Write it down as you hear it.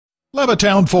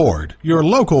Levittown Ford, your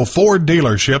local Ford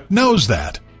dealership, knows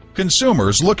that.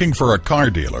 Consumers looking for a car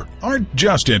dealer aren't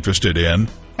just interested in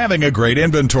having a great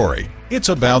inventory. It's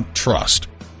about trust.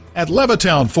 At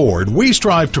Levittown Ford, we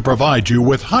strive to provide you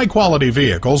with high-quality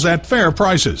vehicles at fair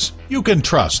prices. You can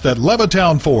trust that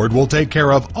Levittown Ford will take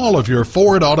care of all of your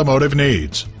Ford automotive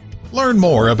needs. Learn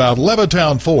more about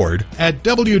Levittown Ford at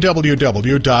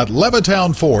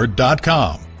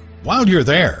www.levittownford.com. While you're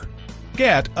there,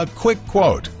 get a quick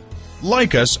quote.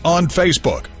 Like us on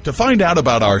Facebook to find out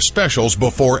about our specials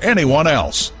before anyone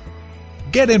else.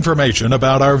 Get information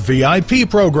about our VIP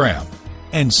program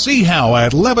and see how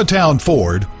at Levittown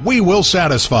Ford we will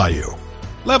satisfy you.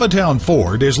 Levittown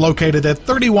Ford is located at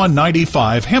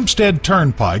 3195 Hempstead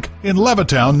Turnpike in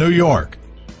Levittown, New York.